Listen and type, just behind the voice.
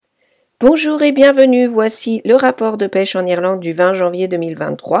Bonjour et bienvenue, voici le rapport de pêche en Irlande du 20 janvier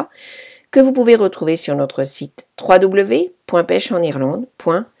 2023 que vous pouvez retrouver sur notre site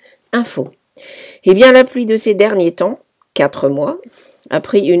www.pêcheenirlande.info. Eh bien, la pluie de ces derniers temps, 4 mois, a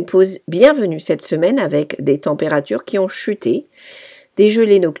pris une pause bienvenue cette semaine avec des températures qui ont chuté, des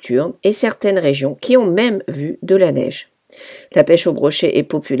gelées nocturnes et certaines régions qui ont même vu de la neige. La pêche au brochet est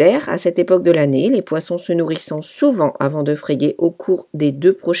populaire à cette époque de l'année, les poissons se nourrissant souvent avant de frayer au cours des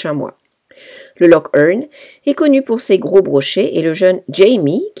 2 prochains mois. Le Loch Earn est connu pour ses gros brochets et le jeune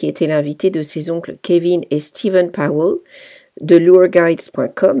Jamie, qui était l'invité de ses oncles Kevin et Stephen Powell de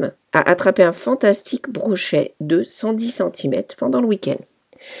lureguides.com, a attrapé un fantastique brochet de 110 cm pendant le week-end.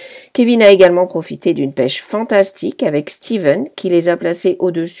 Kevin a également profité d'une pêche fantastique avec Stephen qui les a placés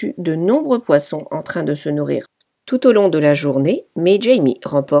au-dessus de nombreux poissons en train de se nourrir tout au long de la journée, mais Jamie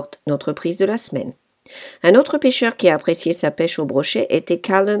remporte notre prise de la semaine. Un autre pêcheur qui a apprécié sa pêche au brochet était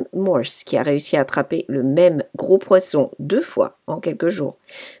Callum Morse, qui a réussi à attraper le même gros poisson 2 fois en quelques jours.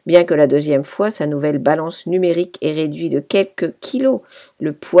 Bien que la deuxième fois, sa nouvelle balance numérique ait réduit de quelques kilos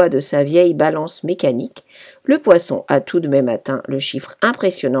le poids de sa vieille balance mécanique, le poisson a tout de même atteint le chiffre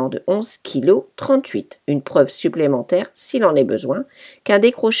impressionnant de 11,38 kg, une preuve supplémentaire, s'il en est besoin, qu'un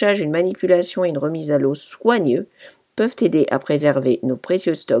décrochage, une manipulation et une remise à l'eau soigneux peuvent aider à préserver nos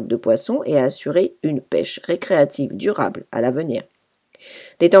précieux stocks de poissons et à assurer une pêche récréative durable à l'avenir.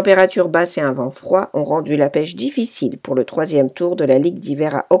 Des températures basses et un vent froid ont rendu la pêche difficile pour le 3e tour de la Ligue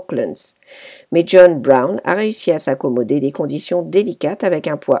d'hiver à Aucklands. Mais John Brown a réussi à s'accommoder des conditions délicates avec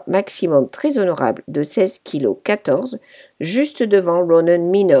un poids maximum très honorable de 16,14 kg, juste devant Ronan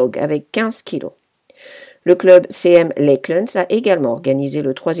Minogue avec 15 kg. Le club CM Lakelands a également organisé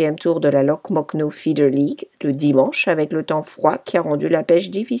le 3e tour de la Loch Mochno Feeder League le dimanche avec le temps froid qui a rendu la pêche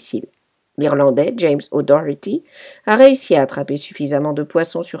difficile. L'Irlandais James O'Doherty a réussi à attraper suffisamment de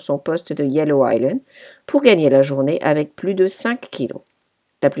poissons sur son poste de Yellow Island pour gagner la journée avec plus de 5 kg.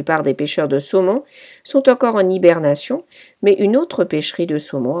 La plupart des pêcheurs de saumon sont encore en hibernation, mais une autre pêcherie de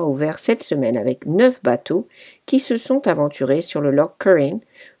saumon a ouvert cette semaine avec 9 bateaux qui se sont aventurés sur le Loch Currane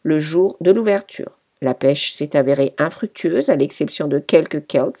le jour de l'ouverture. La pêche s'est avérée infructueuse à l'exception de quelques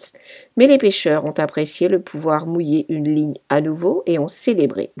Celts, mais les pêcheurs ont apprécié le pouvoir mouiller une ligne à nouveau et ont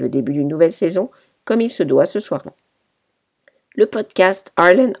célébré le début d'une nouvelle saison comme il se doit ce soir-là. Le podcast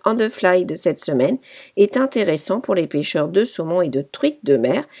Ireland on the Fly de cette semaine est intéressant pour les pêcheurs de saumon et de truites de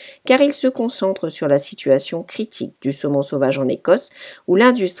mer car il se concentre sur la situation critique du saumon sauvage en Écosse où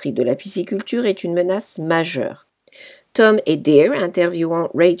l'industrie de la pisciculture est une menace majeure. Tom et Dare, interviewant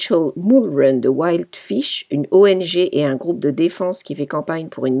Rachel Mulrun de Wild Fish, une ONG et un groupe de défense qui fait campagne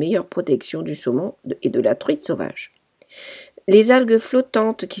pour une meilleure protection du saumon et de la truite sauvage. Les algues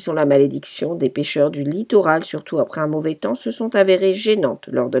flottantes, qui sont la malédiction des pêcheurs du littoral, surtout après un mauvais temps, se sont avérées gênantes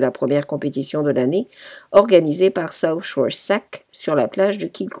lors de la première compétition de l'année, organisée par South Shore Sac sur la plage de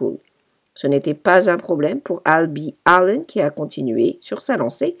Kilcoole. Ce n'était pas un problème pour Albie Allen qui a continué sur sa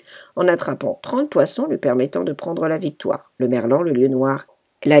lancée en attrapant 30 poissons lui permettant de prendre la victoire. Le merlan, le lieu noir,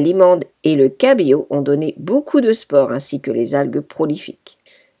 la limande et le cabillaud ont donné beaucoup de sport ainsi que les algues prolifiques.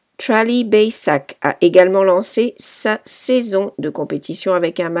 Tralee Bay Sac a également lancé sa saison de compétition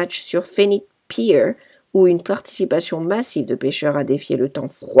avec un match sur Fenwick Pier où une participation massive de pêcheurs a défié le temps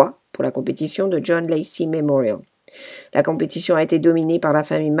froid pour la compétition de John Lacey Memorial. La compétition a été dominée par la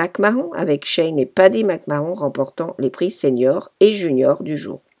famille McMahon avec Shane et Paddy McMahon remportant les prix seniors et juniors du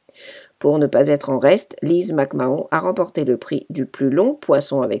jour. Pour ne pas être en reste, Liz McMahon a remporté le prix du plus long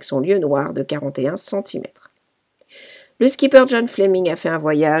poisson avec son lieu noir de 41 cm. Le skipper John Fleming a fait un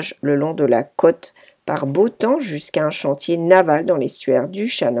voyage le long de la côte par beau temps jusqu'à un chantier naval dans l'estuaire du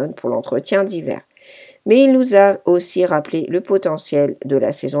Shannon pour l'entretien d'hiver. Mais il nous a aussi rappelé le potentiel de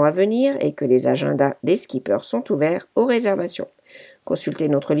la saison à venir et que les agendas des skippers sont ouverts aux réservations. Consultez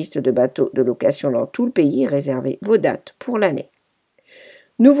notre liste de bateaux de location dans tout le pays et réservez vos dates pour l'année.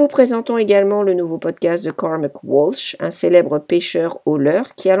 Nous vous présentons également le nouveau podcast de Cormac Walsh, un célèbre pêcheur au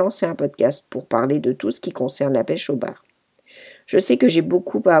leurre qui a lancé un podcast pour parler de tout ce qui concerne la pêche au bar. Je sais que j'ai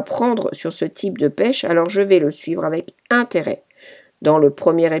beaucoup à apprendre sur ce type de pêche, alors je vais le suivre avec intérêt. Dans le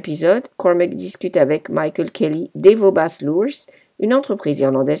premier épisode, Cormac discute avec Michael Kelly d'Evobass Lures, une entreprise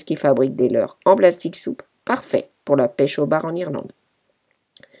irlandaise qui fabrique des leurres en plastique souple, parfait pour la pêche au bar en Irlande.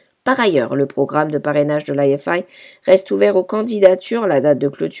 Par ailleurs, le programme de parrainage de l'IFI reste ouvert aux candidatures, la date de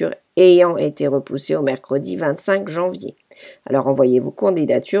clôture ayant été repoussée au mercredi 25 janvier. Alors envoyez vos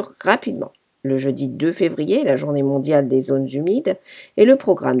candidatures rapidement. Le jeudi 2 février, la journée mondiale des zones humides, et le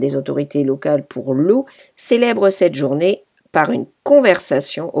programme des autorités locales pour l'eau célèbre cette journée par une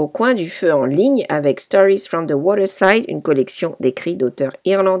conversation au coin du feu en ligne avec Stories from the Waterside, une collection d'écrits d'auteurs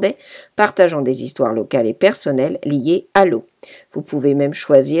irlandais partageant des histoires locales et personnelles liées à l'eau. Vous pouvez même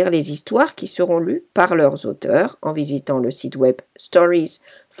choisir les histoires qui seront lues par leurs auteurs en visitant le site web Stories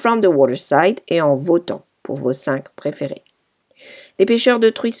from the Waterside et en votant pour vos 5 préférés. Les pêcheurs de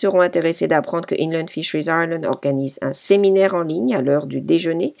truites seront intéressés d'apprendre que Inland Fisheries Ireland organise un séminaire en ligne à l'heure du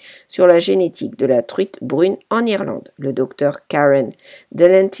déjeuner sur la génétique de la truite brune en Irlande. Le docteur Karen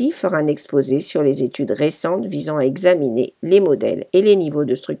Dellenty fera un exposé sur les études récentes visant à examiner les modèles et les niveaux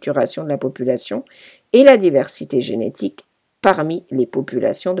de structuration de la population et la diversité génétique parmi les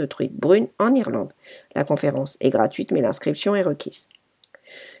populations de truites brunes en Irlande. La conférence est gratuite mais l'inscription est requise.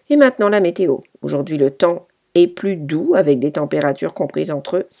 Et maintenant la météo. Aujourd'hui le temps est plus doux avec des températures comprises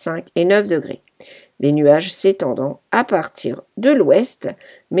entre 5 et 9 degrés. Les nuages s'étendant à partir de l'ouest,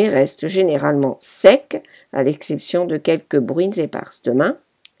 mais restent généralement secs, à l'exception de quelques bruines éparses. Demain,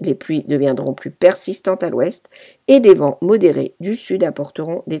 les pluies deviendront plus persistantes à l'ouest et des vents modérés du sud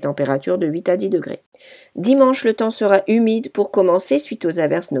apporteront des températures de 8 à 10 degrés. Dimanche, le temps sera humide pour commencer suite aux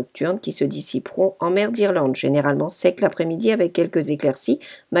averses nocturnes qui se dissiperont en mer d'Irlande, généralement sec l'après-midi avec quelques éclaircies,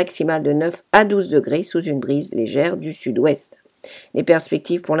 maximales de 9 à 12 degrés sous une brise légère du sud-ouest. Les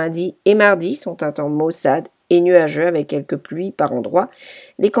perspectives pour lundi et mardi sont un temps maussade et nuageux avec quelques pluies par endroits,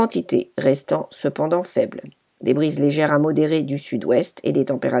 les quantités restant cependant faibles. Des brises légères à modérées du sud-ouest et des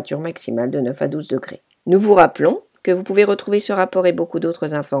températures maximales de 9 à 12 degrés. Nous vous rappelons que vous pouvez retrouver ce rapport et beaucoup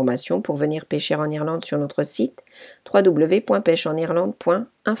d'autres informations pour venir pêcher en Irlande sur notre site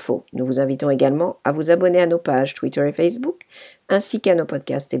www.pêcheenirlande.info. Nous vous invitons également à vous abonner à nos pages Twitter et Facebook, ainsi qu'à nos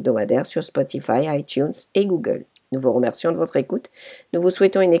podcasts hebdomadaires sur Spotify, iTunes et Google. Nous vous remercions de votre écoute. Nous vous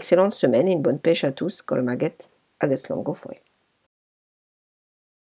souhaitons une excellente semaine et une bonne pêche à tous. Colmaget, agus longo foy.